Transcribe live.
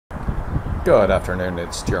Good afternoon,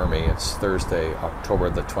 it's Jeremy. It's Thursday, October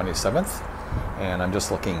the 27th, and I'm just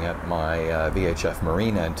looking at my VHF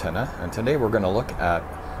Marine antenna, and today we're going to look at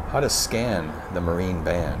how to scan the Marine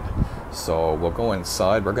band. So we'll go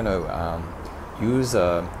inside. We're going to use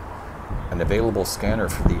an available scanner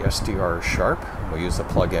for the SDR Sharp. We'll use a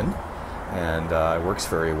plug-in, and it works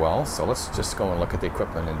very well. So let's just go and look at the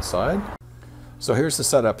equipment inside. So here's the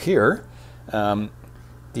setup here.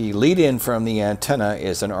 The lead-in from the antenna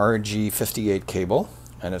is an RG58 cable,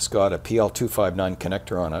 and it's got a PL259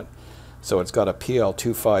 connector on it. So it's got a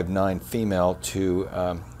PL259 female to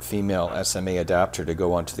female SMA adapter to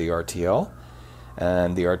go onto the RTL,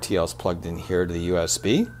 and the RTL is plugged in here to the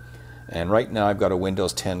USB. And right now I've got a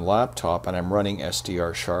Windows 10 laptop, and I'm running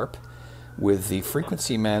SDR Sharp with the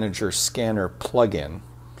Frequency Manager scanner plug-in,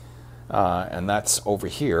 and that's over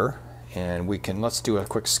here. And let's do a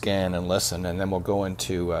quick scan and listen, and then we'll go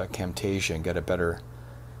into Camtasia and get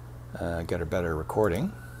a better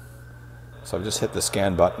recording. So I've just hit the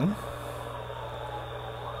scan button.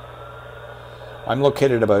 I'm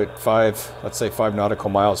located about let's say 5 nautical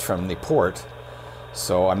miles from the port,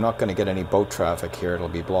 so I'm not going to get any boat traffic here. It'll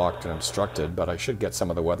be blocked and obstructed, but I should get some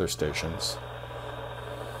of the weather stations.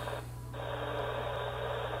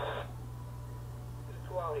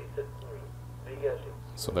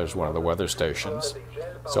 So there's one of the weather stations.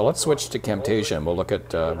 So let's switch to Camtasia and we'll look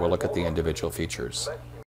at the individual features.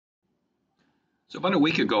 So about a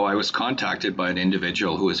week ago, I was contacted by an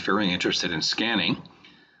individual who was very interested in scanning.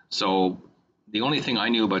 So the only thing I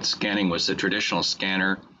knew about scanning was the traditional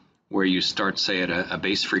scanner, where you start, say, at a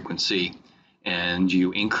base frequency and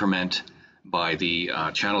you increment by the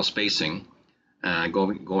channel spacing,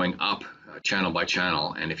 going up channel by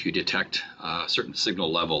channel, and if you detect a certain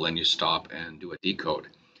signal level, then you stop and do a decode.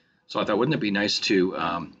 So I thought, wouldn't it be nice to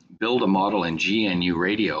build a model in GNU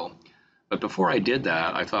radio? But before I did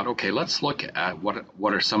that, I thought, okay, let's look at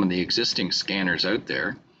what are some of the existing scanners out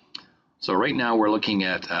there. So right now we're looking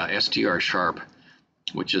at SDR Sharp,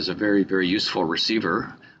 which is a very, very useful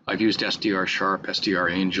receiver. I've used SDR Sharp,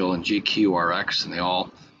 SDR Angel, and GQRX, and they're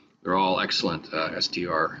all excellent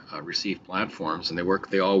SDR receive platforms, and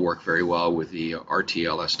they all work very well with the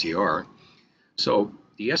RTL-SDR. So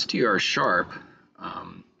the SDR Sharp,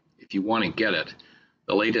 if you want to get it,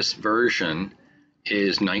 the latest version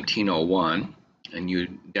is 1901, and you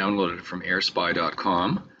download it from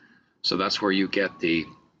airspy.com. So that's where you get the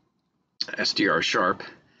SDR Sharp,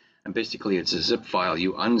 and basically it's a zip file.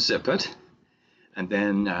 You unzip it, and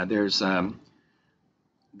then there's a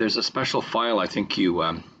special file. I think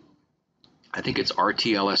it's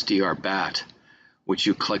RTL-SDR BAT, which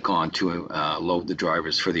you click on to load the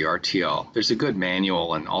drivers for the RTL. There's a good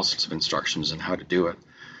manual and all sorts of instructions on how to do it.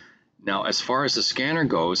 Now, as far as the scanner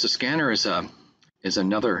goes, the scanner is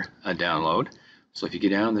another download. So if you get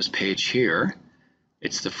down this page here,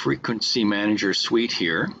 it's the Frequency Manager Suite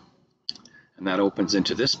here, and that opens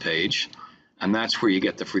into this page, and that's where you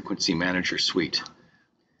get the Frequency Manager Suite.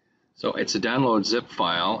 So it's a download zip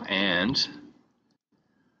file, and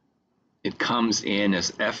it comes in as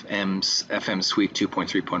FM Suite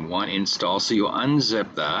 2.3.1 install. So you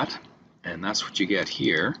unzip that, and that's what you get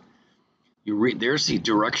here. There's the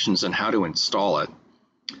directions on how to install it.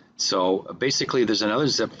 So basically there's another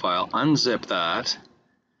zip file. Unzip that,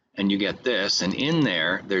 and you get this, and in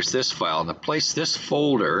there's this file. Now place this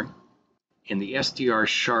folder in the SDR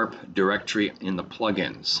Sharp directory in the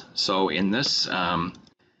plugins. So in this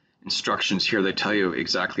instructions here, they tell you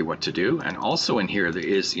exactly what to do, and also in here there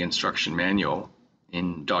is the instruction manual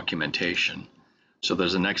in documentation. So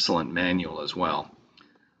there's an excellent manual as well.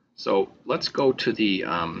 So let's go to the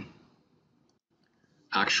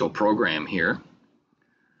actual program here.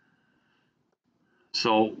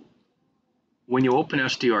 So when you open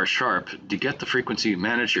SDR Sharp, to get the Frequency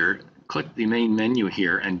Manager, click the main menu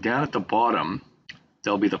here, and down at the bottom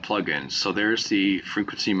there'll be the plugins. So there's the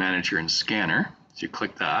Frequency Manager and Scanner. So you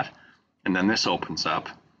click that, and then this opens up.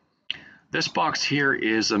 This box here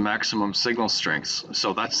is a maximum signal strength.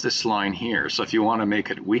 So that's this line here. So if you want to make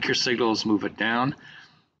it weaker signals, move it down.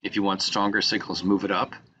 If you want stronger signals, move it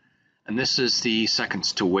up. And this is the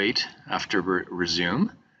seconds to wait after resume.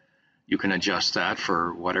 You can adjust that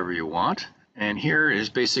for whatever you want. And here is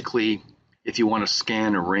basically if you want to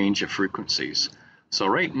scan a range of frequencies. So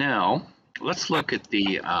right now, let's look at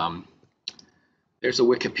there's a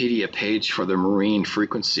Wikipedia page for the marine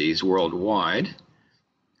frequencies worldwide.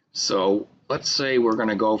 So let's say we're going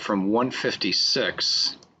to go from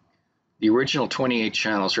 156. The original 28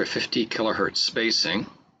 channels are 50 kilohertz spacing.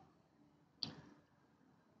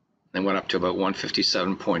 They went up to about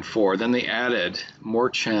 157.4. Then they added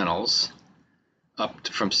more channels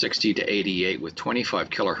from 60 to 88 with 25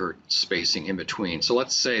 kilohertz spacing in between. So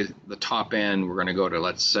let's say the top end, we're going to go to,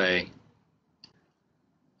 let's say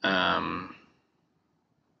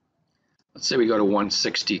we go to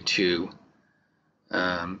 162.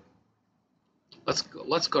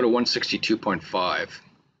 Let's go to 162.5.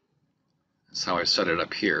 That's how I set it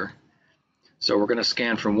up here. So we're going to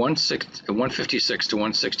scan from 156 to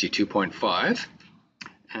 162.5,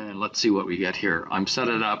 and let's see what we get here. I'm set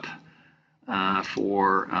it up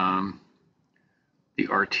for the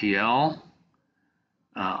RTL.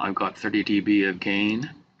 I've got 30 dB of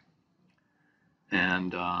gain,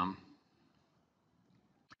 and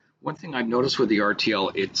one thing I've noticed with the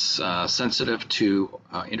RTL, it's sensitive to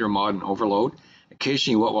intermod and overload.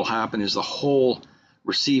 Occasionally what will happen is the whole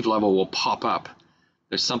receive level will pop up.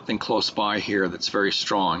 There's something close by here that's very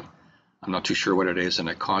strong. I'm not too sure what it is, and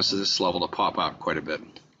it causes this level to pop out quite a bit.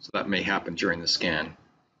 So that may happen during the scan.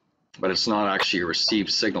 But it's not actually a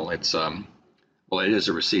received signal. It's well, it is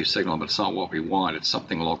a received signal, but it's not what we want. It's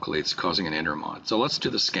something locally. It's causing an intermod. So let's do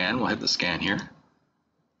the scan. We'll hit the scan here.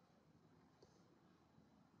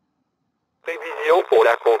 Prévision pour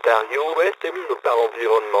lac Ontario Ouest émise par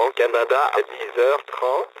Environnement Canada à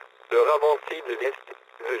 10h30. L'heure avancée de l'Est.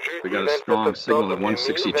 We got a strong signal at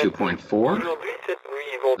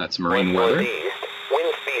 162.4. That's marine weather.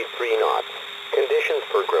 Wind speed 3 knots. Conditions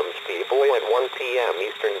for Grimsby Boy at 1 p.m.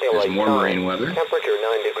 Eastern Daylight There's more marine weather. Temperature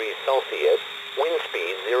 9 degrees Celsius. Wind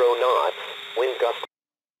speed 0 knots. Wind gust.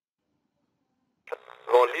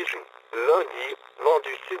 Vent léger. Lundi, vent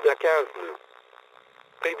du sud à 15 nœuds.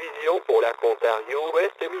 Prévision pour lac Ontario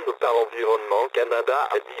Ouest émise par Environnement Canada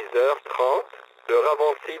à 10h30. L'heure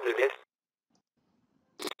avancée de l'Est.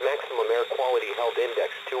 Maximum air quality health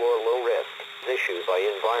index 2 or low risk. Issued by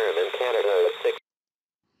Environment Canada at 6.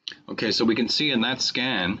 Okay, so we can see in that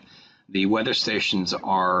scan, the weather stations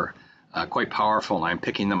are quite powerful, and I'm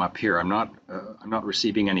picking them up here. I'm not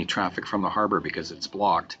receiving any traffic from the harbor because it's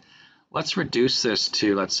blocked. Let's reduce this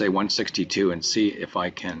to, let's say, 162 and see if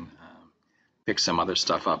I can pick some other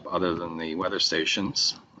stuff up other than the weather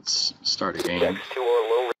stations. Let's start again.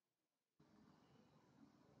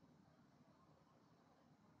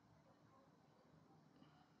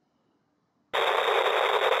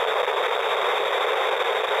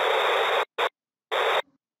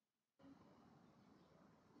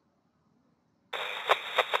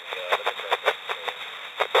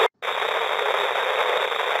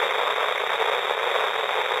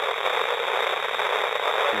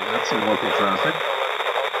 That's some local traffic.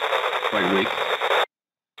 Quite weak.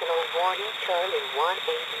 Warning Charlie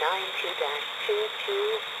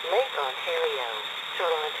 1892-22, Lake Ontario,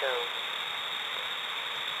 Toronto.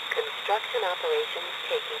 Construction operations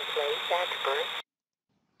taking place at Burnt.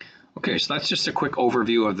 Okay, so that's just a quick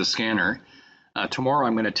overview of the scanner. Tomorrow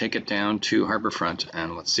I'm going to take it down to Harbourfront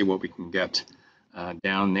and let's see what we can get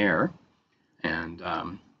down there. And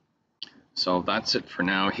so that's it for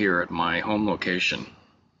now here at my home location.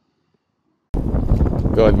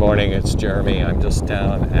 Good morning, it's Jeremy. I'm just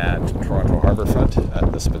down at Toronto Harbourfront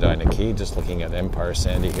at the Spadina Quay, just looking at Empire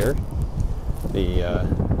Sandy here. The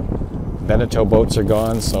Beneteau boats are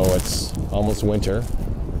gone, so it's almost winter.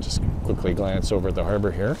 I'll just quickly glance over the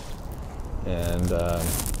harbor here. And a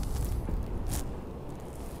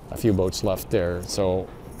few boats left there. So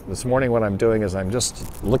this morning what I'm doing is I'm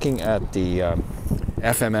just looking at the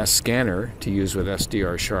FMS scanner to use with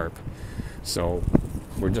SDR Sharp. So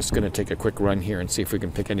we're just going to take a quick run here and see if we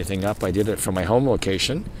can pick anything up. I did it from my home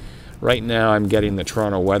location. Right now I'm getting the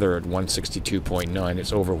Toronto weather at 162.9.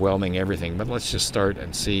 It's overwhelming everything, but let's just start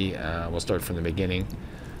and see. We'll start from the beginning.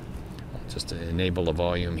 Just to enable the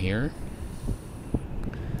volume here.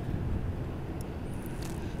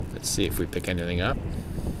 Let's see if we pick anything up.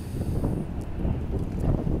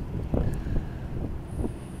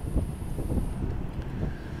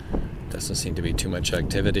 Doesn't seem to be too much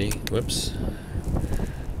activity. Whoops.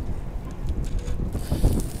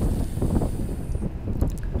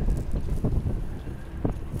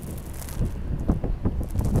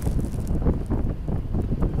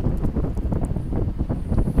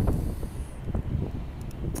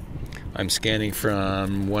 I'm scanning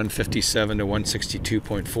from 157 to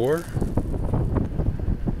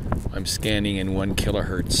 162.4. I'm scanning in 1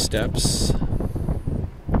 kilohertz steps.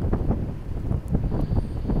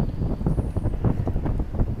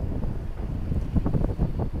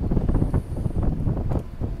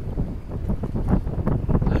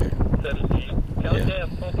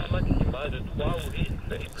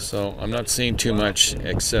 So I'm not seeing too much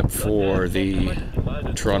except for the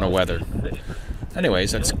Toronto weather.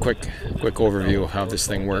 Anyways, that's a quick overview of how this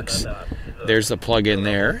thing works. There's the plug-in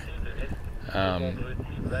there.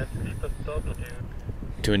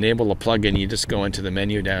 to enable a plugin, you just go into the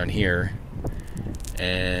menu down here,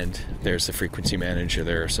 and there's the frequency manager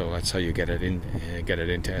there. So that's how you get it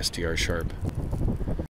into SDR Sharp.